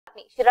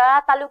बातमी शिराळा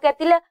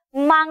तालुक्यातील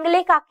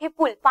मांगले काखे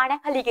पूल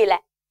पाण्याखाली गेलाय।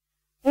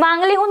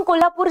 मांगलेहून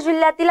कोल्हापूर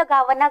जिल्ह्यातील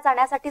गावांना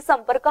जाण्यासाठी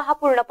संपर्क हा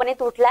पूर्णपणे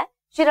तुटलाय।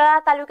 शिराळा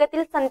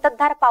तालुक्यातील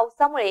संततधार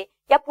पावसामुळे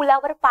या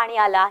पुलावर पाणी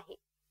आलं आहे।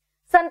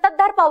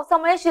 संततधार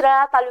पावसामुळे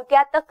शिराळा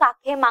तालुक्यात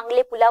काखे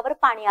मांगले पुलावर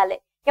पाणी आलंय।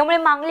 यामुळे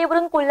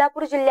मांगलेवरून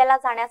कोल्हापूर जिल्ह्याला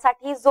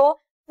जाण्यासाठी जो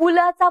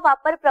पुलाचा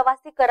वापर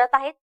प्रवासी करत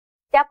आहेत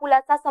त्या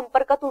पुलाचा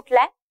संपर्क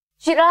तुटलाय।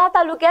 शिराळा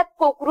तालुक्यात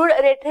कोकरूड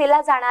रेठरेला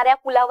जाणाऱ्या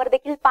पुलावर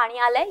देखील पाणी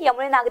आलंय।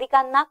 यामुळे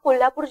नागरिकांना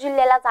कोल्हापूर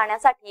जिल्ह्याला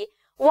जाण्यासाठी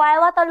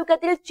वाळवा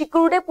तालुक्यातील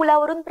चिकरुडे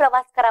पुलावरून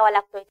प्रवास करावा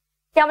लागतोय।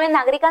 त्यामुळे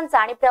नागरिकांचा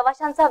आणि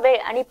प्रवाशांचा वेळ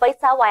आणि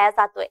पैसा वाया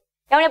जातोय।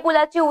 त्यामुळे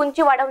पुलाची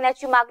उंची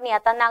वाढवण्याची मागणी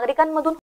आता नागरिकांमधून